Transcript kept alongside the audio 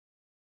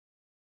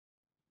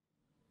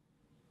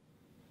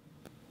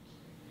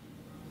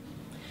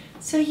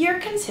So you're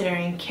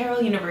considering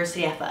Carroll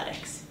University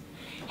athletics.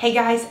 Hey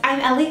guys, I'm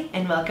Ellie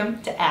and welcome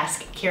to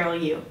Ask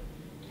Carroll U.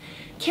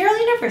 Carroll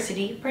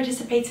University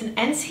participates in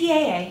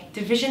NCAA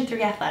Division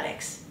III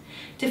athletics.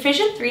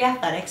 Division III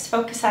athletics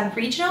focus on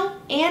regional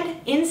and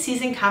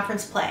in-season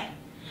conference play.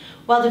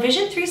 While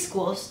Division III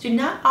schools do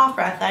not offer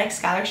athletic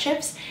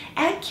scholarships,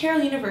 at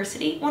Carroll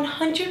University,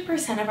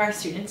 100% of our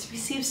students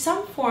receive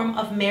some form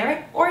of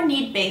merit or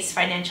need-based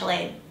financial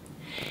aid.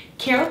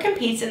 Carroll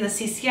competes in the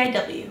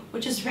CCIW,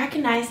 which is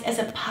recognized as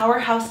a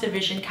powerhouse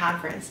division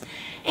conference,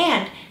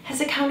 and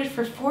has accounted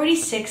for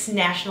 46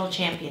 national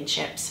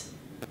championships.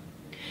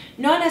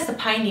 Known as the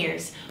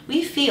Pioneers,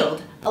 we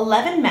field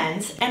 11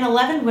 men's and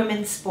 11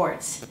 women's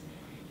sports.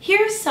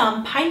 Here's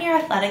some Pioneer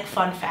athletic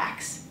fun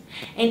facts.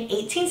 In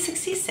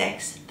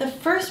 1866, the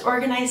first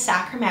organized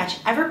soccer match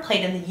ever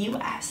played in the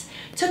U.S.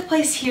 took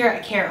place here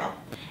at Carroll.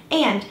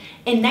 And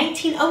in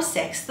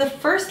 1906, the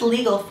first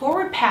legal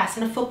forward pass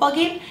in a football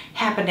game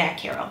happened at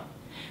Carroll.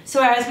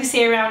 So as we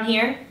say around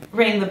here,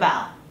 ring the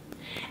bell.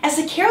 As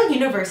a Carroll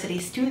University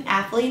student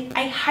athlete,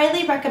 I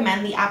highly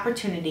recommend the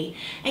opportunity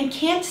and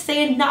can't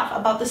say enough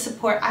about the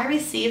support I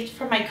received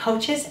from my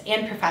coaches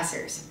and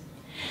professors.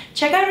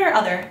 Check out our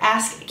other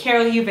Ask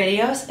Carroll U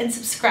videos and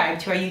subscribe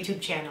to our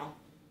YouTube channel.